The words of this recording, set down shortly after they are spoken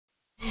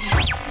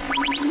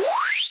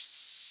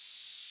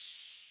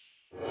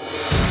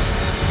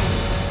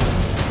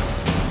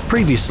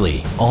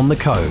Previously on The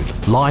Code,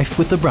 life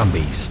with the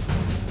Brumbies.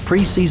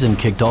 Pre-season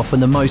kicked off in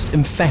the most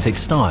emphatic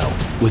style,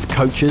 with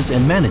coaches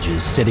and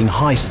managers setting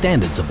high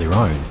standards of their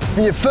own.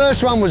 Your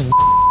first one was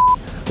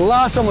the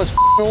last one was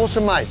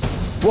awesome, mate.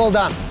 Well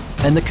done.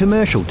 And the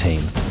commercial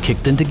team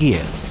kicked into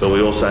gear. But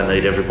we also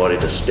need everybody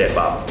to step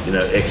up,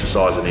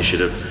 exercise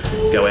initiative,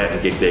 go out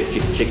and get there,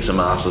 kick some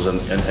asses and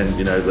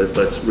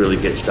let's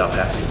really get stuff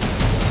happening.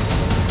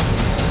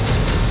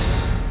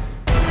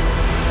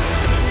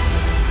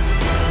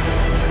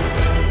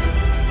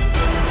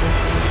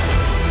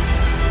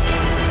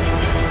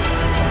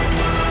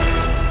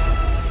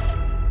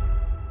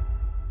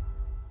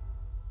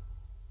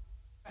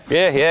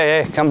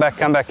 Yeah. Come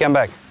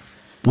back.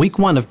 Week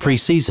 1 of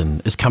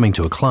pre-season is coming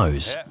to a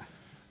close,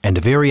 and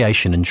a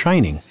variation in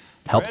training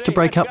helps to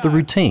break up the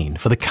routine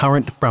for the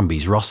current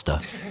Brumbies roster.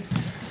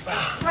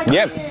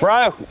 Yep,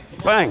 bro,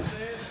 bang.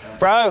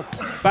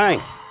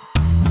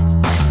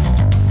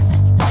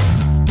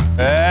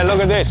 Look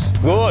at this,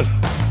 good.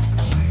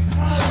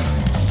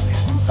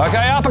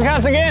 Okay,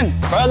 uppercuts again.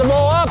 Throw the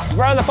ball up,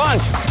 throw the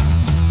punch.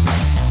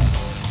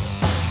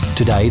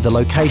 Today, the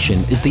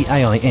location is the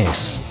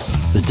AIS.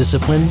 The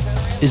discipline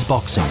is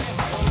boxing,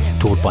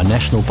 taught by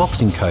national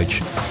boxing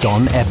coach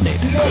Don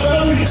Abnett.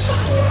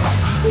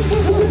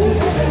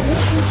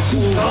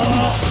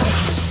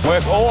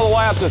 Work all the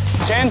way up to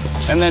 10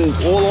 and then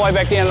all the way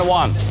back down to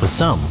 1. For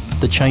some,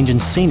 the change in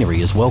scenery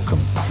is welcome.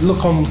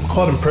 Look, I'm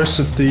quite impressed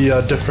at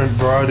the different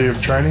variety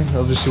of training,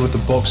 obviously with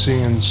the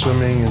boxing and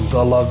swimming, and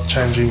I love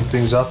changing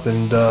things up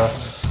and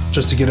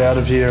just to get out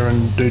of here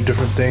and do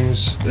different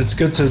things. It's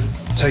good to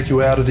take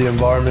you out of the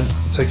environment,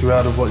 take you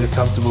out of what you're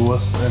comfortable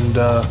with, and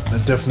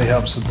it definitely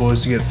helps the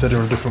boys to get fitter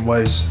in different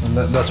ways, and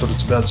that's what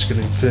it's about, just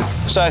getting fit.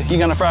 So you're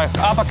going to throw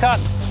uppercut,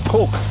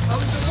 hook.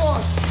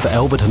 For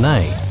Albert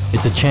Hane,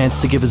 it's a chance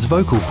to give his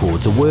vocal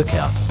cords a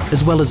workout,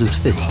 as well as his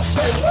fists.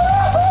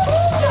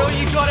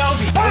 You got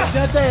Albie.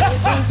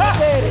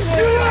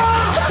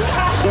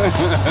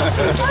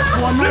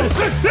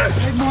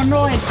 More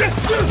noise.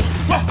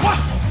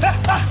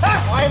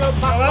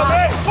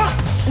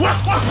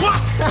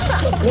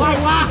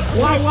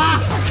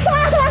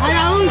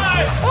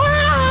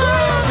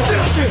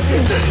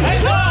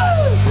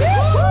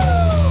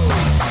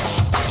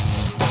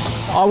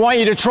 I want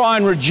you to try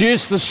and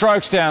reduce the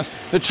strokes down.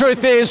 The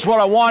truth is, what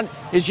I want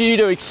is you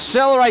to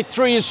accelerate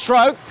through your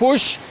stroke,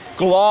 push,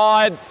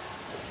 glide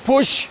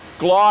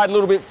a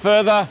little bit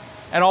further,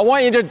 and I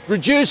want you to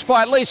reduce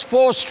by at least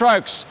 4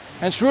 strokes.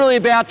 And it's really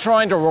about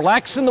trying to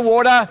relax in the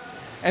water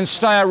and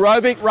stay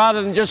aerobic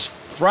rather than just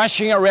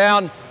thrashing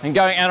around and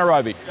going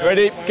anaerobic.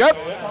 Ready, go.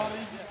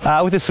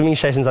 With the swimming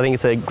stations, I think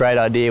it's a great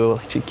idea.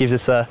 It gives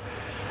us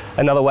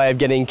another way of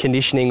getting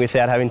conditioning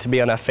without having to be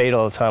on our feet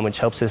all the time, which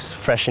helps us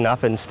freshen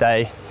up and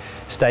stay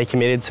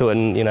committed to it,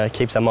 and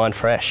keeps our mind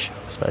fresh.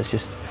 I suppose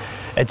just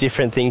a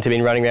different thing to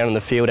being running around on the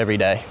field every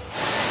day.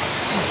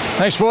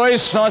 Thanks,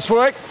 boys. Nice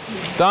work.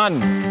 Done.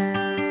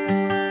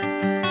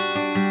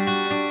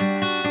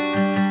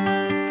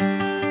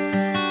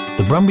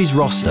 The Brumbies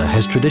roster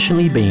has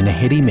traditionally been a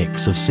heady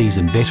mix of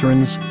seasoned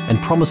veterans and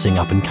promising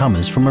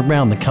up-and-comers from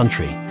around the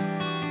country.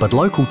 But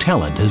local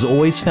talent has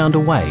always found a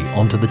way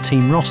onto the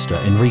team roster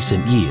in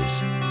recent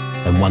years.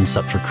 And one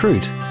such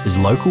recruit is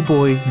local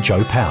boy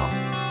Joe Powell.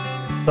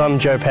 I'm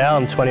Joe Powell,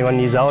 I'm 21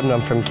 years old and I'm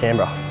from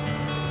Canberra.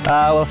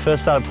 I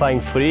first started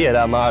playing footy at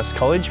Marist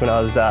College when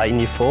I was in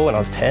Year 4 when I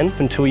was 10,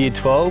 until Year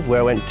 12 where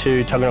I went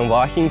to Tuggeranong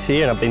Vikings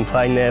here, and I've been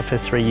playing there for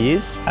 3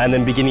 years. And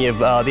then beginning of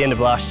the end of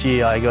last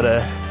year I got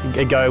a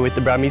go with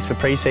the Brumbies for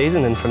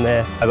pre-season, and from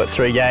there I got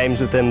 3 games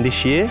with them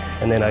this year,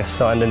 and then I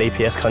signed an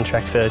EPS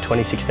contract for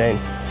 2016.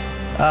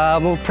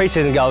 Well,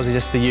 pre-season goals are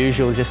just the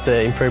usual, just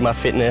to improve my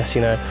fitness,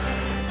 get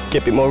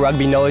a bit more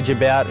rugby knowledge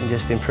about, and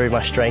just improve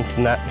my strength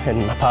and that,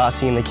 and my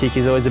passing and the kick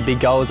is always a big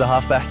goal as a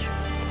halfback.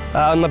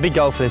 My big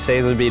goal for the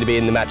season would be to be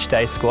in the match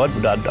day squad.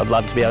 I'd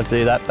love to be able to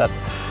do that, but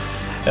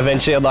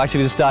eventually I'd like to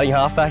be the starting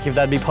halfback if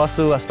that'd be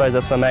possible. I suppose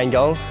that's my main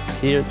goal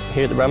here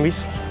at the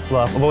Brumbies.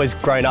 Well, I've always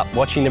grown up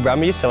watching the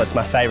Brumbies, so it's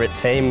my favourite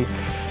team.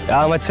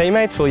 My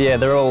teammates, well, yeah,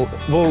 they're all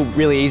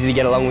really easy to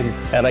get along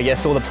with, and I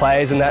guess all the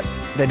players and that,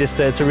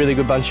 it's a really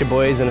good bunch of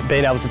boys, and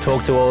being able to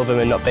talk to all of them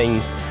and not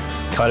being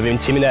kind of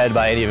intimidated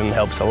by any of them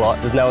helps a lot.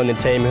 There's no one in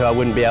the team who I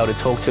wouldn't be able to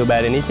talk to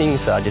about anything,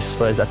 so I just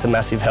suppose that's a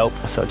massive help,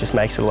 so it just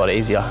makes it a lot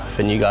easier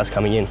for new guys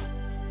coming in.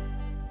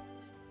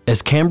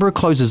 As Canberra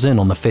closes in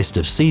on the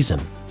festive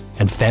season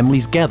and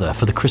families gather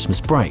for the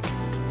Christmas break,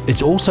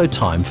 it's also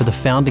time for the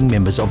founding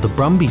members of the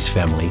Brumbies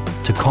family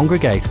to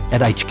congregate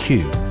at HQ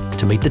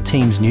to meet the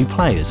team's new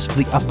players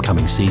for the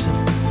upcoming season.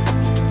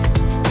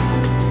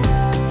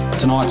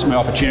 Tonight's my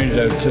opportunity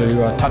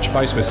to touch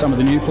base with some of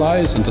the new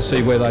players and to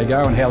see where they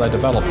go and how they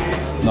develop.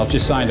 And I was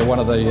just saying to one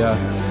of the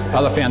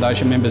other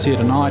foundation members here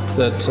tonight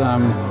that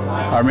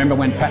I remember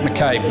when Pat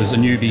McCabe was a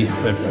newbie,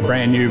 a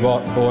brand new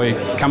boy,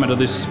 coming to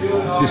this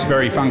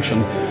very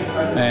function,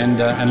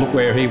 and look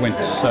where he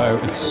went. So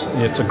it's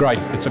a great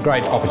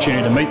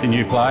opportunity to meet the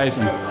new players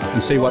and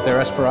see what their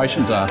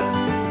aspirations are.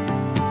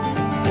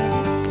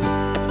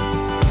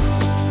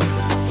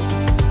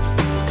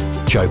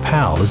 Joe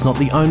Powell is not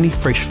the only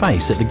fresh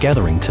face at the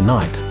gathering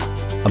tonight.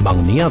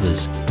 Among the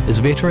others is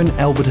veteran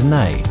Albert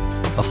Anay,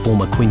 a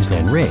former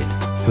Queensland Red,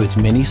 who has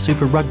many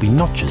Super Rugby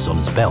notches on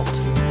his belt.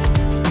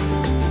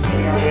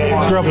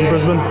 Grew up in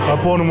Brisbane. I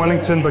was born in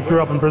Wellington, but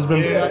grew up in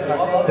Brisbane.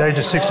 At the age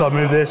of 6, I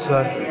moved there,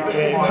 so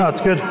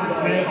it's good.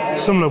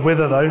 Similar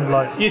weather though,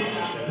 like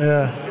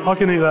yeah. I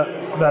can eat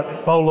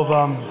that bowl of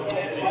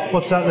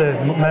what's that there?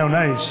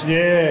 Mayonnaise.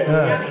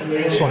 Yeah.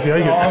 It's like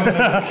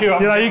yogurt.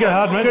 You go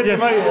hard, mate.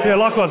 Yeah,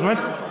 likewise, mate.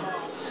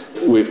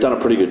 We've done a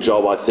pretty good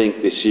job, I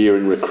think, this year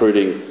in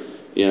recruiting,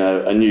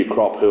 a new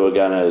crop who are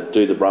going to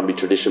do the Brumby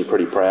tradition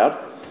pretty proud.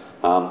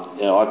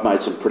 I've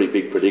made some pretty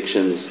big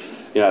predictions.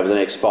 Over the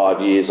next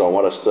 5 years, I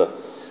want us to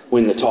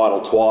win the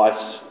title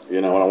twice.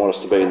 And I want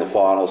us to be in the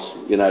finals.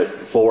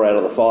 4 out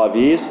of the 5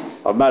 years.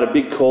 I've made a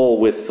big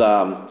call with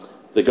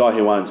the guy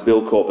who owns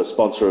Bill Corp, a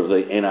sponsor of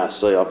the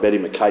NRC. I bet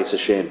him a case of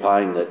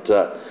champagne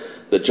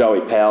that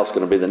Joey Powell's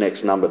going to be the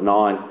next number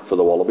 9 for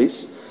the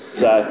Wallabies.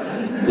 So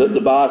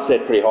the bar's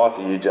set pretty high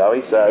for you,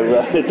 Joey.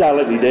 So don't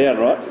let me down,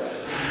 right?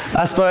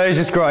 I suppose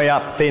just growing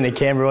up being a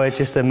Canberra, it's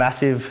just a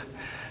massive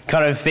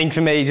kind of thing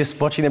for me,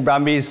 just watching the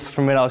Brumbies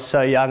from when I was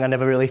so young. I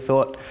never really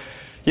thought,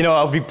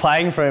 I'll be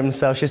playing for them,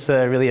 so it's just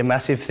really a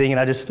massive thing, and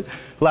I just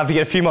love to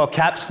get a few more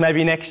caps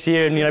maybe next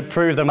year and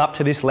prove them up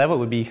to this level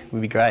would be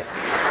great.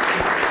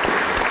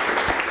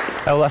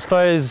 Well, I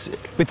suppose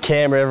with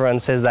Canberra, everyone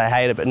says they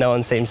hate it, but no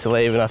one seems to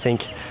leave, and I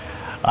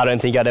don't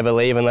think I'd ever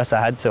leave unless I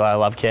had to. I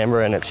love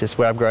Canberra, and it's just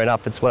where I've grown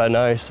up. It's what I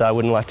know, so I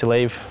wouldn't like to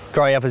leave.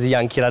 Growing up as a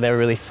young kid, I never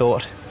really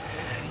thought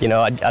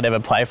I'd ever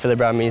play for the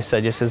Brumbies, so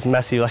just as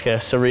massive, like a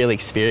surreal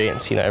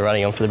experience,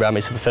 running on for the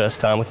Brumbies for the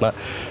first time with my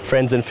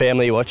friends and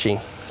family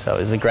watching. So it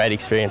was a great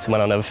experience and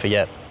one I'll never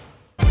forget.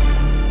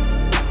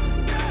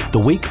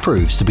 The week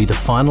proves to be the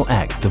final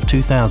act of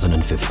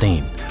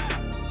 2015.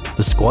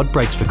 The squad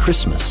breaks for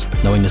Christmas,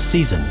 knowing the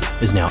season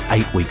is now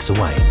 8 weeks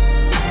away.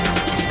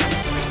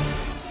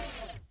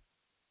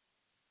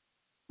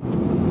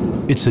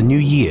 It's a new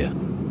year,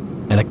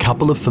 and a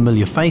couple of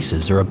familiar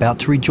faces are about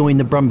to rejoin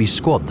the Brumbies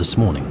squad this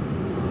morning.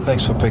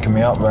 Thanks for picking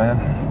me up, man.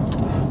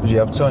 What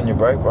you up to on your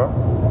break, bro?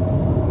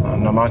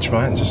 Not much,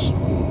 mate.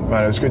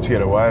 Mate, it was good to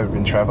get away. We've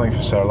been travelling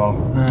for so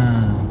long.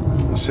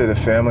 See the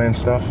family and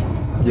stuff.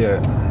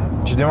 Yeah.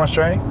 Did you do much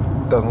training?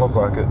 Doesn't look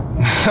like it.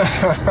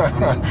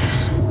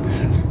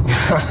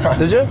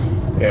 Did you?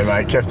 Yeah,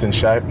 mate, kept in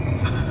shape.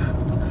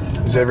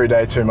 Is every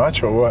day too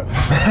much or what?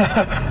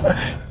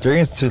 Do you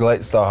think it's too late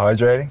to start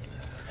hydrating?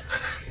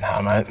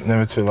 Nah, mate,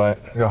 never too late.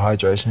 I got a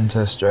hydration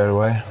test straight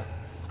away.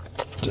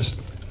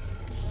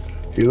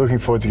 Are you looking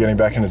forward to getting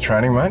back into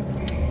training, mate?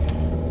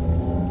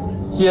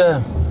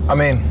 Yeah, I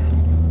mean,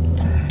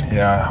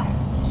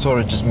 sort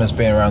of just miss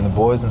being around the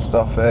boys and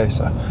stuff, so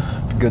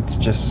it'd be good to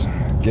just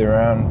get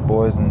around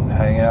boys and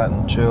hang out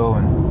and chill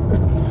and...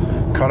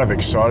 Kind of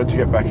excited to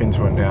get back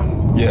into it now.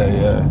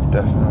 Yeah,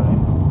 definitely.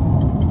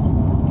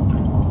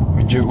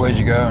 Where'd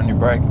you go on your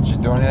break? Did you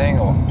do anything,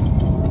 or...?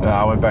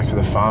 I went back to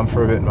the farm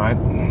for a bit, mate.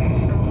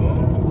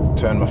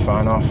 Turned my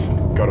phone off,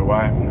 got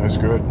away, it was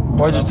good.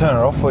 Why'd you turn it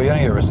off for? You don't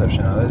get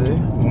reception out there, do you?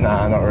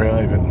 Nah, not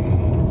really, but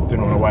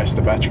didn't want to waste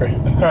the battery.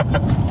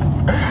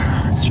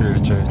 True.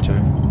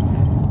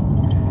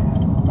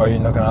 Oh, you're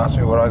not going to ask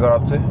me what I got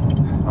up to?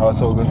 Oh,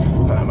 it's all good.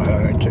 Nah, mate, I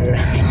don't care.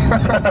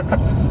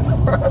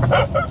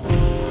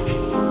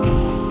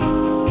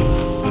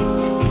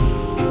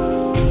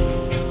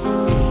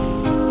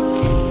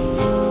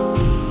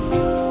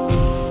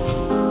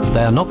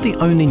 They are not the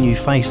only new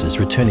faces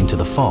returning to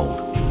the fold.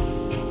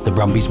 The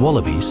Brumbies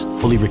Wallabies,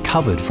 fully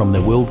recovered from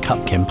their World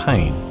Cup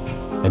campaign,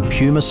 and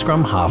Puma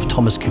scrum half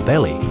Tomas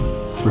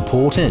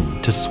report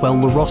in to swell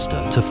the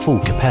roster to full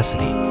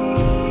capacity.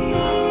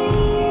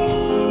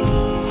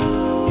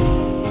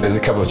 There's a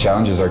couple of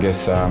challenges, I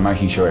guess,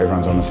 making sure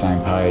everyone's on the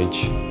same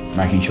page,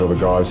 making sure the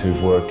guys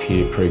who've worked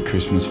here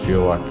pre-Christmas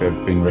feel like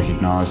they've been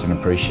recognised and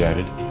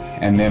appreciated.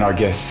 And then I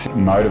guess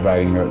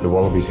motivating the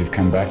Wallabies who've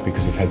come back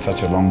because they've had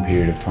such a long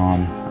period of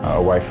time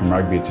away from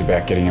rugby. It's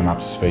about getting them up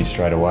to speed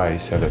straight away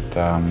so that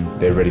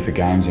they're ready for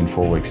games in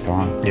 4 weeks'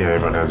 time. Yeah,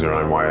 everyone has their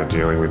own way of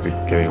dealing with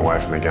getting away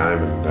from the game,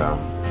 and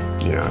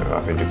I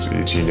think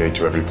it's unique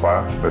to every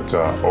player. But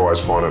I always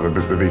find it,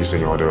 the biggest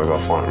thing I do is I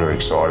find it really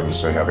exciting to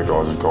see how the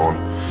guys have gone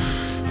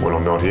when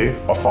I'm not here.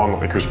 I find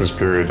like the Christmas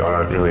period,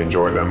 I don't really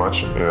enjoy it that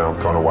much. I'm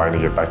kind of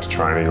waiting to get back to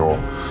training or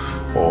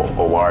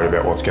worried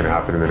about what's going to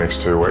happen in the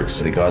next 2 weeks.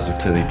 The guys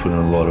have clearly put in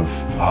a lot of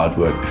hard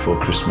work before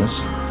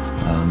Christmas,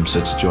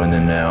 so to join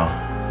them now,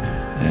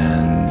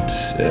 and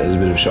it was a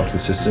bit of a shock to the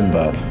system,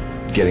 but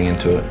getting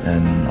into it,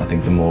 and I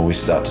think the more we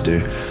start to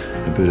do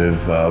a bit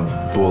of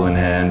ball in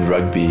hand,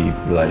 rugby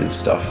related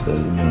stuff, the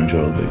more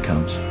enjoyable it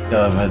becomes.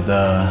 I've had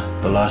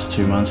the last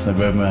 2 months,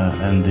 November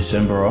and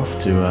December, off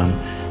to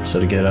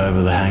sort of get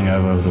over the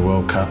hangover of the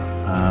World Cup.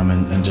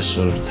 And just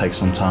sort of take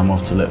some time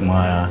off to let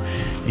my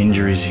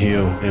injuries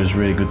heal. It was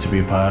really good to be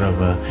a part of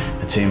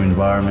a team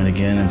environment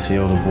again and see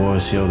all the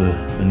boys, see all the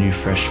new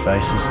fresh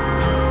faces.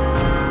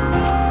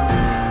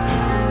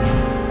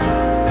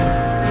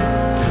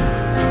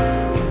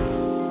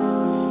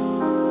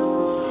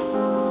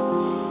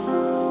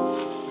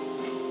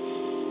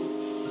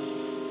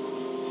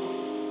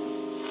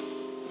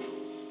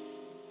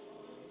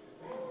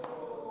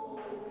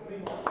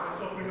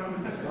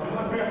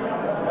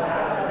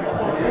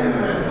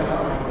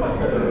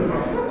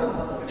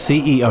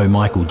 CEO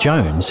Michael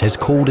Jones has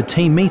called a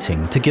team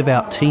meeting to give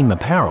out team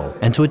apparel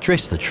and to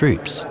address the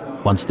troops,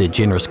 once their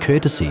generous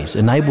courtesies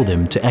enable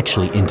them to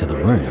actually enter the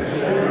room.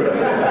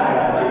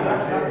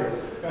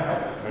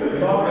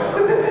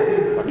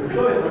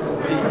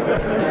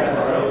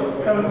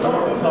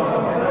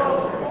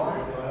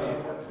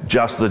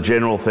 Just the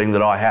general thing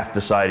that I have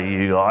to say to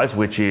you guys,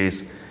 which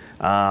is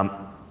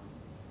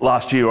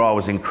last year I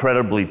was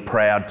incredibly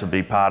proud to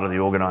be part of the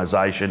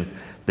organisation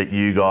that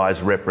you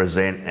guys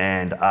represent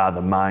and are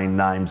the main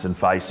names and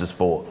faces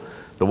for.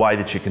 The way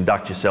that you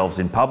conduct yourselves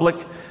in public,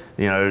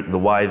 you know, the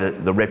way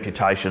that the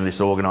reputation of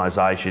this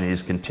organisation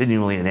is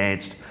continually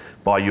enhanced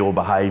by your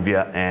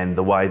behaviour, and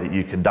the way that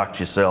you conduct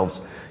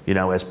yourselves, you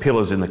know, as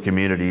pillars in the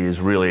community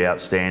is really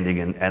outstanding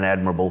and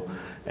admirable.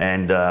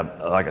 And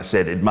like I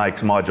said, it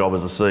makes my job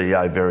as a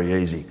CEO very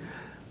easy.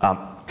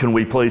 Can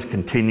we please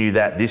continue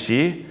that this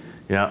year?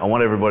 You know, I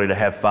want everybody to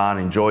have fun,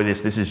 enjoy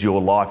this. This is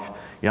your life.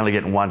 You're only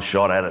getting one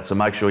shot at it, so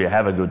make sure you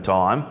have a good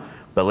time,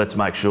 but let's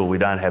make sure we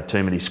don't have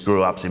too many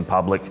screw-ups in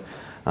public.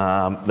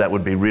 That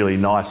would be really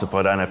nice if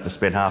I don't have to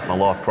spend half my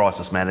life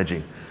crisis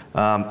managing.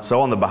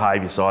 So on the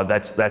behaviour side,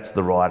 that's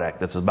the right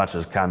act. That's as much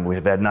as come. We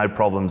have had no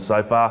problems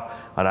so far.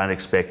 I don't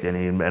expect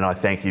any, and I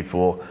thank you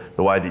for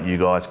the way that you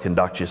guys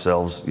conduct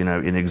yourselves, you know,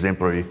 in an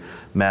exemplary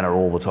manner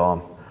all the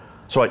time.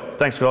 Sweet,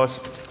 thanks guys.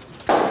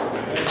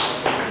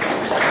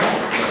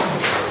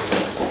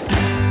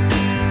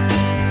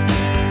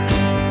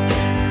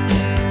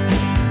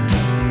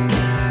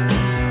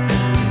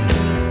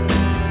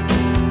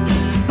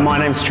 My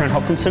name's Trent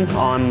Hopkinson.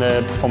 I'm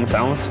the performance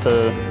analyst for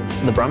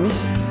the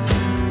Brumbies.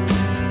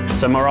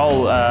 So my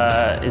role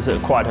is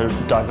quite a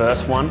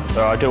diverse one.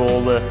 So I do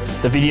all the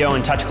video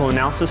and tactical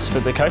analysis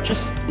for the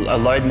coaches,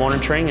 load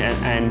monitoring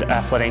and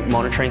athletic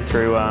monitoring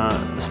through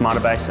the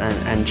Smarterbase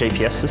and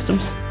GPS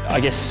systems. I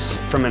guess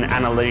from an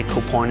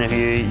analytical point of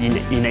view,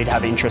 you need to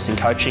have interest in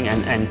coaching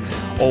and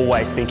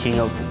always thinking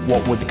of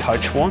what would the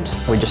coach want.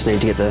 We just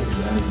need to get the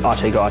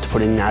IT guy to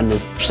put in an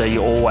admin. So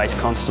you're always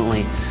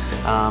constantly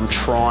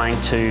trying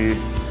to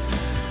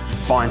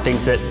find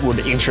things that would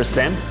interest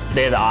them.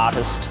 They're the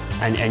artist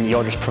and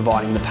you're just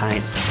providing the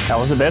paint.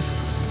 How was it, Bev?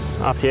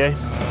 Up here?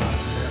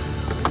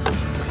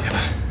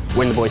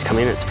 When the boys come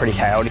in, it's pretty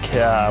chaotic.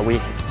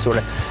 We sort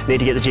of need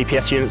to get the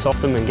GPS units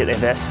off them and get their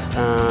vests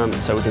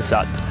so we can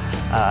start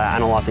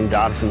analysing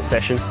data from the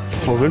session.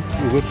 All good?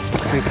 All good.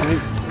 Thanks,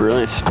 mate.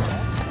 Brilliant.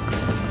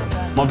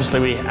 Obviously,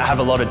 we have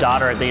a lot of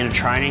data at the end of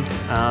training.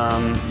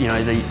 You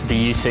know,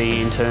 the UC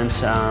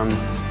interns are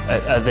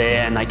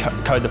there and they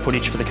code the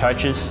footage for the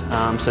coaches.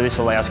 So this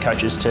allows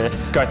coaches to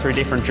go through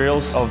different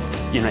drills of,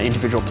 you know,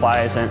 individual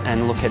players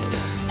and look at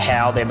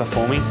how they're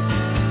performing.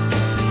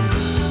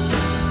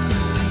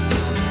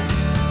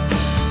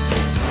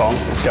 Bong,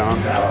 what's going on?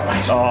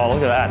 Oh,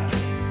 look at that.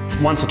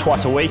 Once or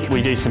twice a week,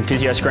 we do some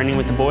physio screening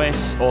with the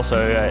boys.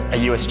 Also a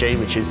USG,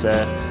 which is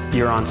a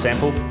urine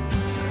sample.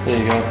 There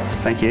you go.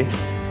 Thank you.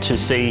 To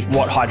see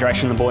what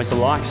hydration the boys are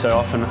like. So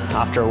often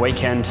after a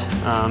weekend,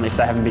 if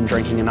they haven't been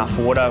drinking enough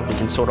water, we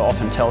can sort of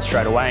often tell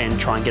straight away and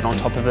try and get on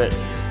top of it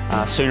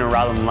sooner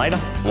rather than later.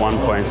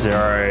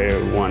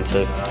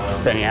 1.012,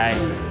 Benny A,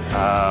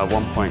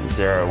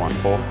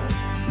 1.014.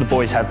 The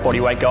boys have body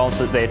weight goals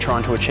that they're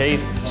trying to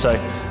achieve. So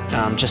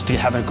just to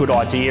have a good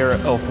idea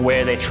of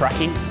where they're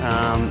tracking,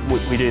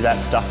 we do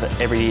that stuff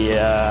every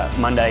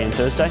Monday and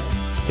Thursday.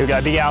 Here we go,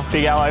 Big Al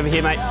over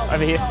here, mate,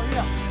 over here.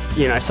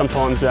 You know,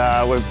 sometimes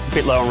we're a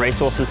bit low on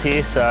resources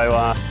here,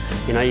 so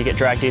you know, you get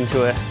dragged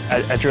into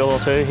a drill or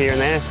two here and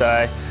there.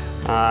 So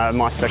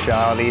my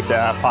speciality is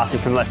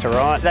passing from left to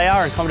right. They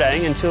are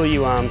accommodating until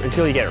you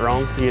get it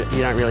wrong. You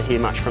don't really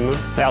hear much from them.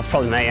 That was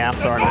probably me, Al.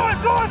 Sorry.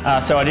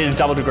 So I did a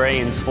double degree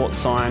in sports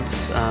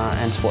science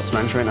and sports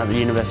management at the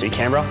University of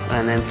Canberra,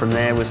 and then from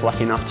there was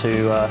lucky enough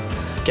to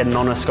get an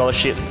honours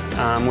scholarship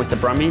with the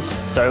Brumbies.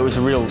 So it was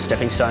a real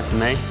stepping stone for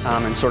me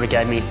and sort of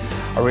gave me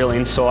a real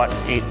insight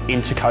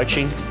into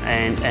coaching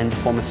and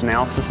performance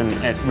analysis, and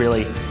it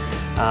really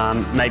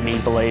made me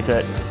believe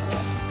that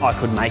I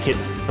could make it.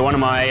 One of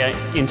my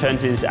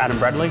interns is Adam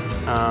Bradley.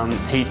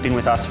 He's been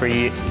with us for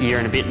a year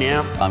and a bit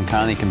now. I'm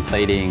currently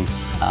completing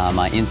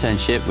my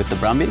internship with the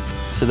Brumbies.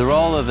 So the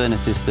role of an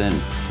assistant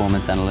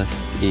performance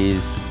analyst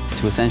is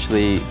to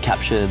essentially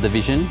capture the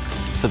vision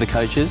for the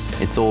coaches.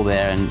 It's all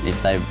there, and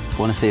if they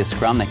want to see a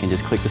scrum, they can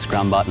just click the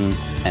scrum button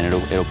and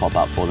it'll pop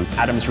up for them.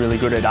 Adam's really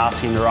good at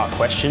asking the right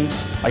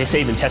questions. I guess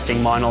even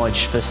testing my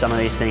knowledge for some of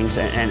these things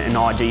and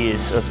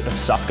ideas of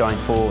stuff going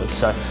forward.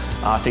 So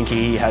I think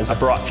he has a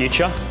bright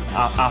future.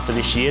 After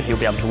this year, he'll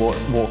be able to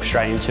walk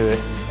straight into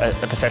a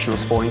professional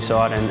sporting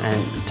side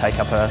and take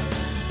up a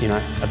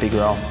big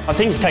role. I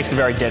think it takes a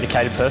very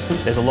dedicated person.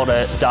 There's a lot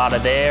of data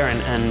there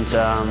and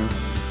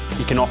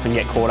you can often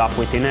get caught up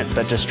within it,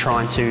 but just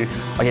trying to,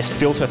 I guess,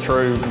 filter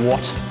through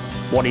what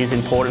is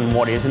important and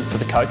what isn't for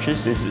the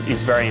coaches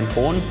is very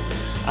important.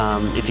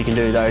 If you can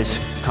do those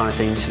kind of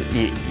things,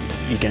 you're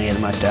going to get the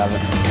most out of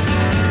it.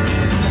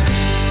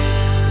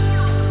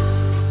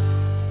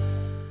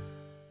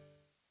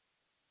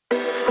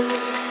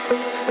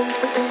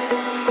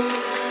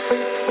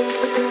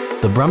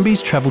 The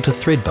Brumbies travel to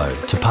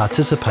Thredbo to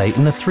participate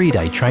in a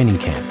 3-day training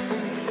camp.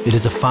 It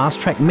is a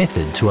fast-track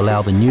method to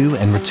allow the new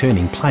and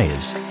returning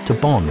players to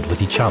bond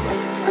with each other.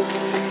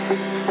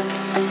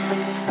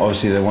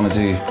 Obviously they wanted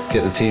to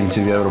get the team to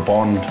be able to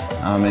bond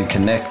and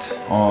connect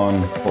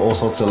on all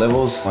sorts of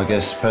levels. I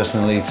guess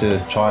personally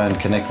to try and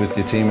connect with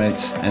your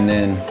teammates, and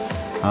then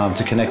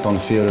to connect on the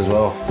field as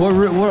well.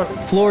 What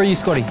floor are you,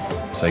 Scotty?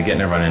 So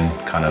getting everyone in,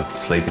 kind of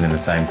sleeping in the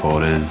same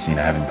quarters, you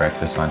know, having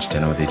breakfast, lunch,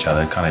 dinner with each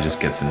other, kind of just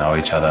gets to know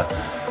each other,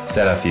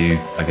 set a few,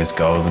 I guess,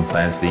 goals and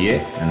plans for the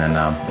year, and then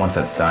once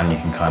that's done, you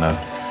can kind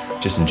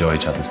of just enjoy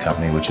each other's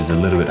company, which is a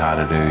little bit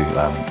harder to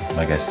do,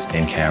 I guess,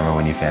 in Canberra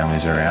when your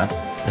families are around.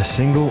 A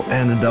single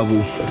and a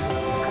double.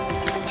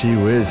 Gee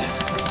whiz.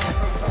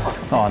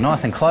 Oh,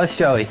 nice and close,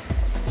 Joey.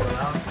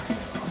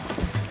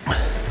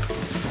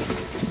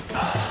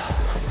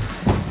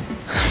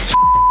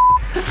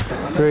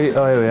 Three,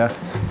 oh, here we are.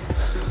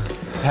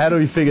 How do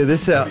we figure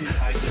this out?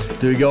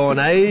 Do we go on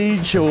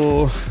age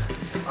or?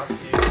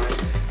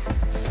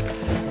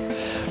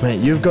 Mate,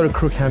 you've got a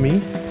crook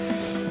hammy.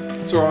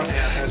 It's all right.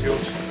 How's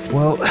yours?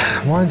 Well,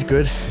 mine's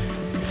good.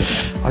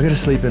 I got to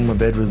sleep in my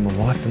bed with my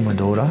wife and my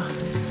daughter.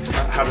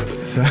 Have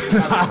it.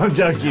 I'm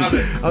joking.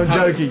 I'm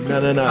joking.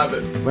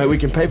 No. Mate, we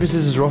can paper,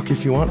 scissors, rock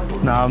if you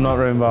want. No, I'm not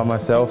rooming by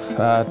myself.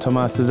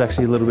 Tomas is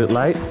actually a little bit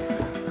late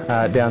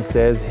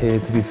downstairs here.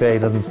 To be fair, he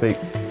doesn't speak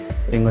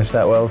English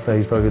that well, so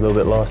he's probably a little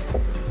bit lost.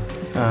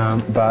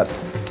 But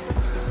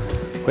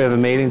we have a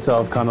meeting, so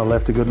I've kind of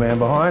left a good man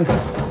behind.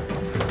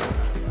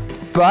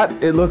 But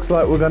it looks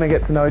like we're going to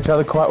get to know each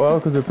other quite well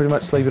because we're pretty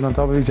much sleeping on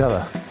top of each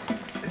other.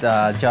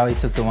 Joey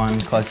took the one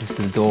closest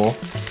to the door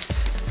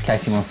in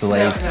case he wants to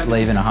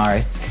leave in a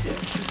hurry.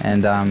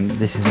 And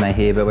this is me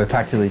here, but we're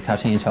practically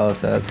touching each other,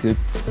 so that's good.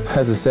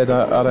 As I said,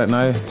 I don't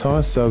know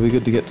Tomas, so it'll be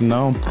good to get to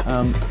know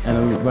him,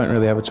 and we won't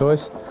really have a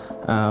choice.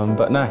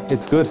 But no,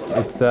 it's good.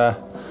 It's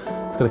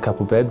got a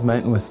couple beds,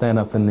 mate, and we're staying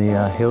up in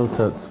the hills,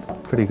 so it's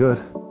pretty good.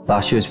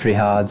 Last year was pretty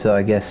hard, so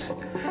I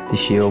guess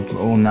this year,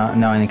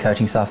 knowing the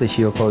coaching staff this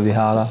year will probably be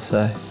harder.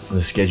 So The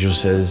schedule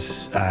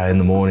says in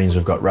the mornings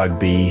we've got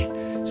rugby,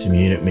 some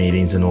unit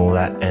meetings and all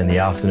that, and the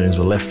afternoons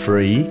we're left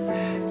free.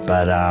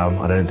 But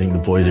I don't think the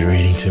boys are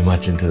reading too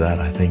much into that.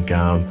 I think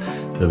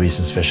there'll be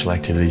some special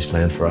activities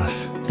planned for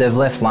us. They've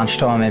left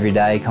lunchtime every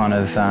day, kind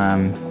of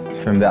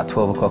from about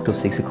 12 o'clock till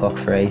 6 o'clock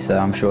free, so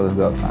I'm sure they've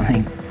got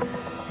something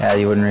out of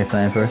the ordinary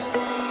plan for us.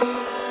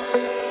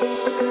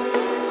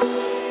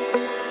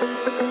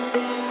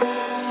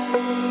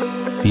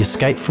 The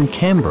escape from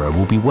Canberra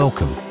will be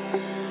welcome.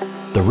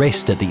 The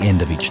rest at the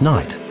end of each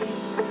night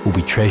will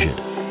be treasured.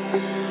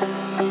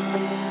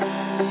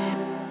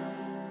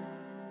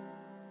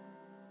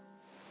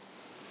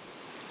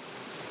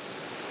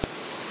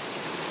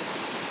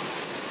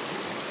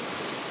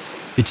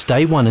 It's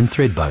day one in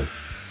Thredbo,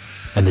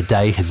 and the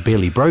day has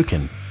barely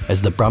broken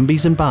as the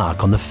Brumbies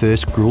embark on the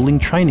first gruelling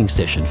training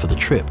session for the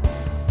trip.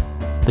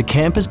 The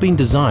camp has been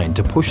designed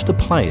to push the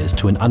players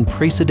to an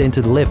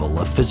unprecedented level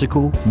of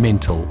physical,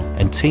 mental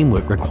and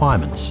teamwork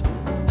requirements,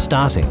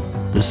 starting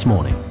this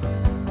morning.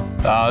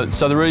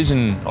 So the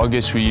reason I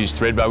guess we use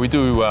Thredbo, we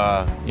do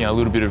a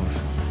little bit of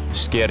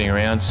scouting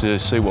around to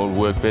see what would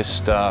work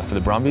best for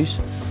the Brumbies.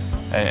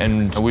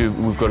 And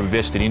we've got a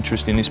vested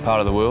interest in this part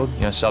of the world.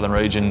 You know, southern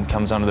region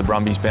comes under the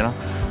Brumbies banner,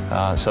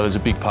 so there's a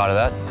big part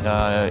of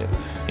that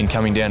in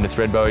coming down to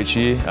Thredbo each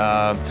year.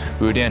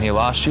 We were down here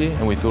last year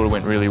and we thought it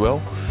went really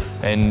well.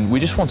 And we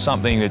just want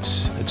something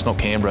that's not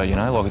Canberra, you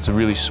know, like it's a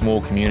really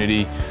small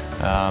community.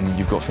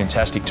 You've got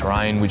fantastic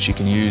terrain which you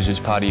can use as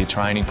part of your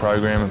training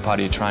program and part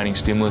of your training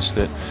stimulus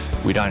that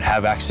we don't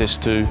have access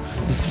to.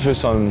 This is the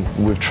first time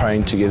we've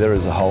trained together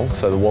as a whole.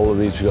 So the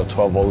Wallabies, we've got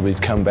 12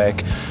 Wallabies come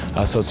back.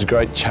 So it's a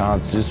great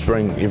chance to just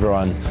bring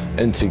everyone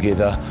in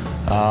together.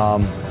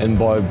 And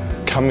by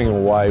coming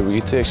away, we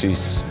get to actually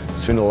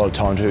spend a lot of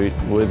time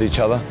with each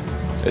other.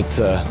 It's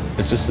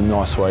just a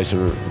nice way to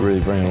really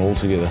bring it all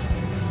together.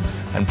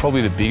 And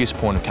probably the biggest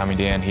point of coming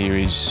down here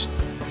is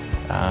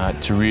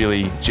to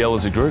really gel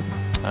as a group.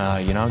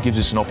 You know, it gives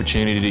us an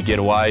opportunity to get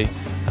away.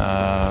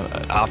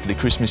 After the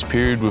Christmas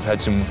period, we've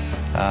had some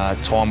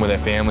time with our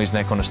families and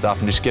that kind of stuff,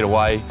 and just get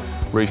away,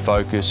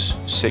 refocus,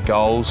 set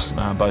goals,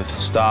 both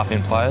staff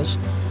and players,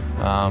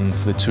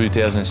 for the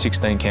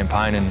 2016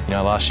 campaign. And you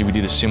know, last year we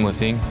did a similar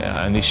thing,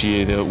 and this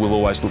year we'll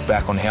always look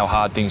back on how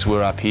hard things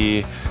were up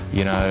here,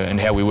 you know, and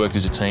how we worked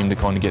as a team to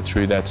kind of get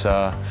through that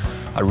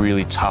a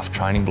really tough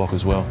training block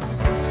as well.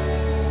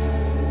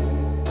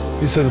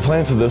 So the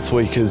plan for this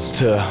week is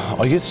to,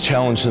 I guess,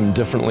 challenge them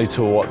differently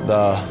to what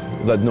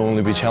they'd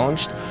normally be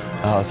challenged.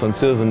 So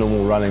instead of the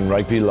normal running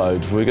rugby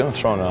load, we're going to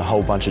throw in a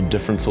whole bunch of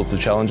different sorts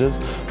of challenges.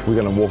 We're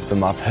going to walk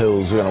them up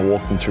hills, we're going to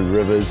walk them through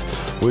rivers,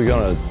 we're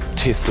going to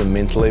test them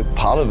mentally.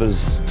 Part of it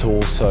is to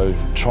also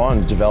try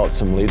and develop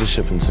some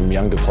leadership in some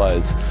younger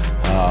players.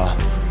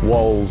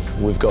 While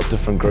we've got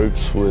different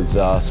groups with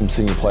some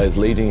senior players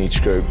leading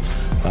each group,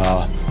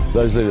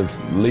 those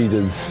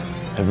leaders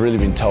have really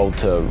been told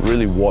to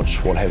really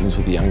watch what happens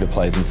with the younger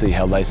players and see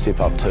how they step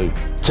up too.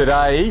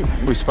 Today,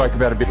 we spoke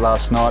about it a bit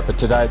last night, but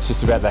today it's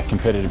just about that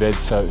competitive edge,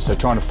 so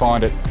trying to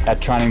find it at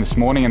training this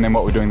morning and then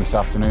what we're doing this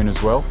afternoon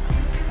as well.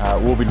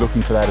 We'll be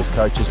looking for that as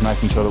coaches,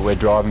 making sure that we're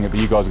driving it, but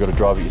you guys have got to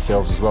drive it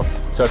yourselves as well.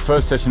 So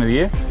first session of the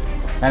year,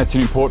 and it's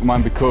an important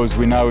one because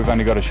we know we've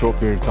only got a short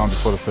period of time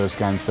before the first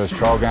game, the first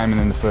trial game and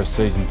then the first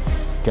season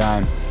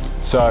game.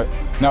 So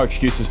no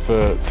excuses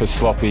for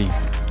sloppy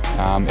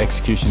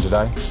execution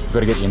today. We've got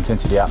to get the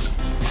intensity up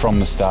from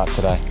the start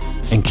today.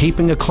 And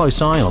keeping a close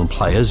eye on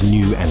players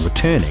new and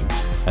returning,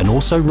 and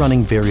also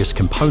running various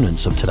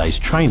components of today's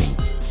training,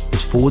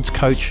 is forwards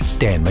coach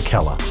Dan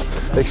McKellar.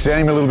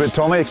 Extend him a little bit,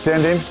 Tommy,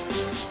 extend him.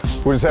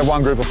 We'll just have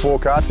one group of 4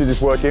 carts, you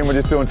just work in, we're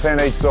just doing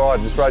 10 each side,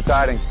 just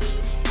rotating.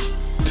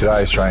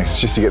 Today's training is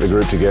just to get the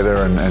group together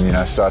and you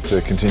know, start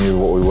to continue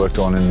what we worked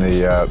on in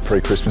the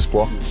pre-Christmas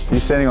block. Are you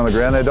standing on the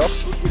ground there,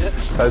 Docs? Yep.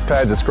 Those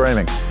pads are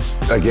screaming.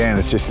 Again,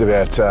 it's just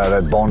about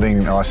that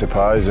bonding, I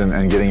suppose,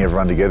 and getting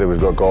everyone together.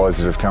 We've got guys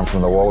that have come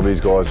from the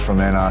Wallabies, guys from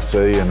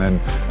NRC, and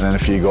then a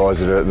few guys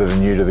that are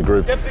new to the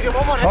group.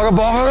 Hugga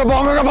bong, hugga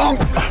bong, hugga bong!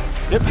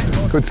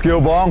 Yep. Good skill,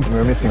 Bong.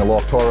 We're missing a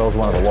lock. Tyrell's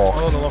one of the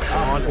locks.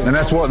 And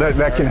that's what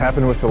that can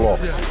happen with the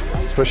locks,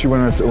 especially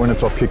when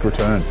it's off kick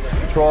return.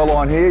 Try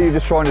line here, you're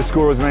just trying to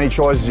score as many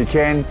tries as you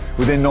can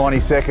within 90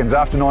 seconds.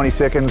 After 90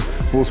 seconds,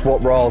 we'll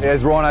swap roles.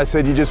 As Rhino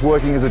said, you're just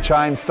working as a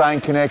chain,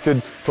 staying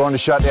connected, trying to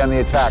shut down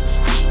the attack.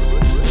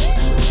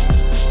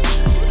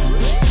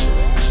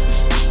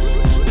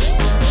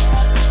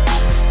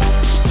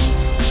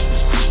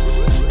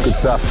 Good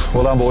stuff.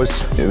 Well done,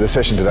 boys. Yeah, the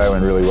session today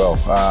went really well.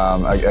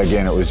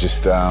 Again, it was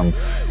just,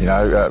 you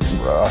know,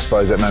 I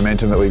suppose that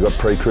momentum that we got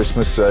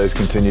pre-Christmas has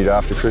continued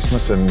after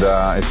Christmas, and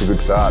it's a good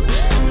start.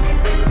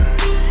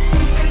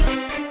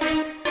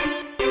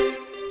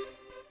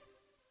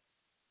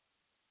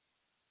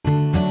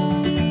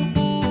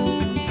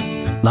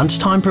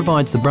 Lunchtime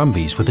provides the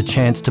Brumbies with a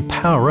chance to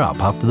power up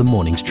after the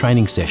morning's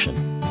training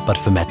session. But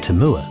for Matt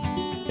Tamua,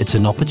 it's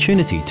an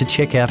opportunity to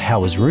check out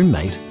how his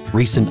roommate,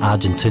 recent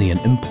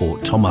Argentinian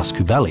import Tomas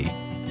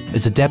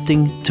is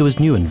adapting to his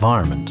new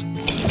environment.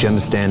 Do you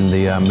understand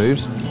the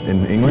moves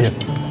in English?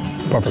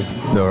 Yeah, perfect.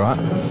 All right.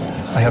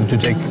 I have to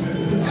take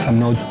some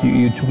notes.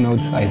 You took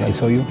notes, I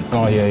saw you.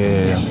 Oh,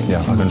 yeah.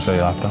 I can show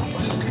you after.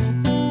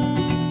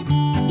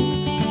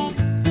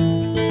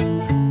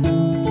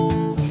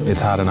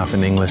 It's hard enough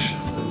in English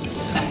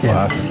for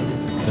us.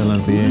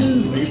 Dylan, for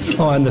you.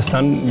 Oh, I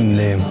understand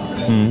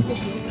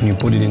when you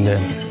put it in the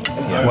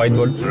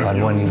whiteboard, but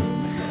when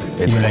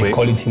it's you quick. like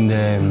call it in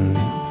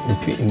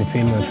the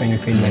field or training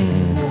field, like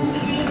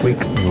quick.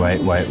 Wait,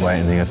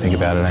 and then you think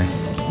about it, eh?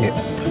 Yeah.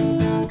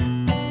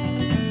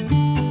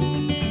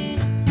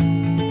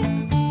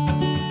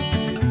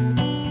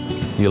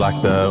 You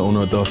like the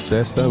uno, dos,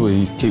 tres, though?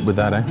 We keep with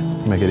that, eh?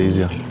 Make it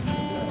easier.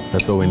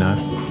 That's all we know.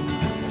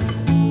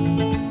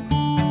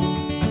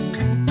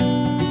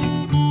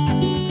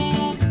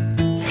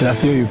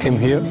 Last year you came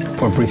here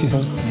for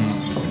preseason.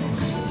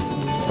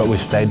 But we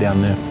stayed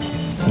down there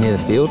near the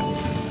field,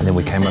 and then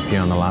we came up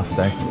here on the last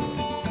day.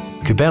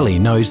 Kubeli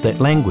knows that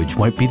language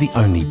won't be the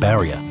only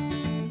barrier,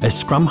 as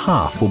scrum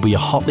half will be a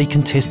hotly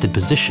contested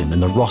position in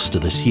the roster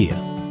this year.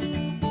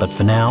 But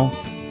for now,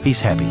 he's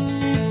happy.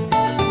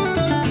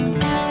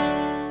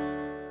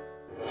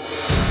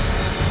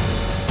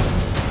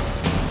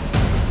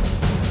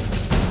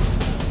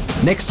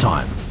 Next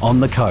time on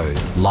The Code,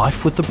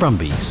 Life with the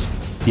Brumbies.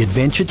 The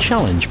Adventure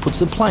Challenge puts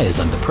the players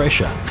under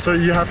pressure. So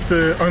you have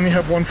to only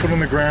have one foot on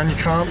the ground, you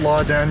can't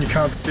lie down, you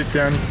can't sit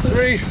down.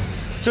 3,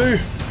 2,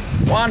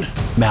 1.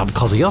 Mount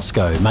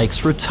Kosciuszko makes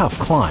for a tough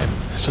climb.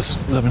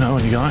 Just let me know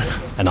when you go.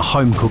 And a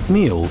home-cooked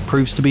meal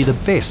proves to be the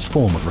best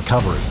form of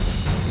recovery.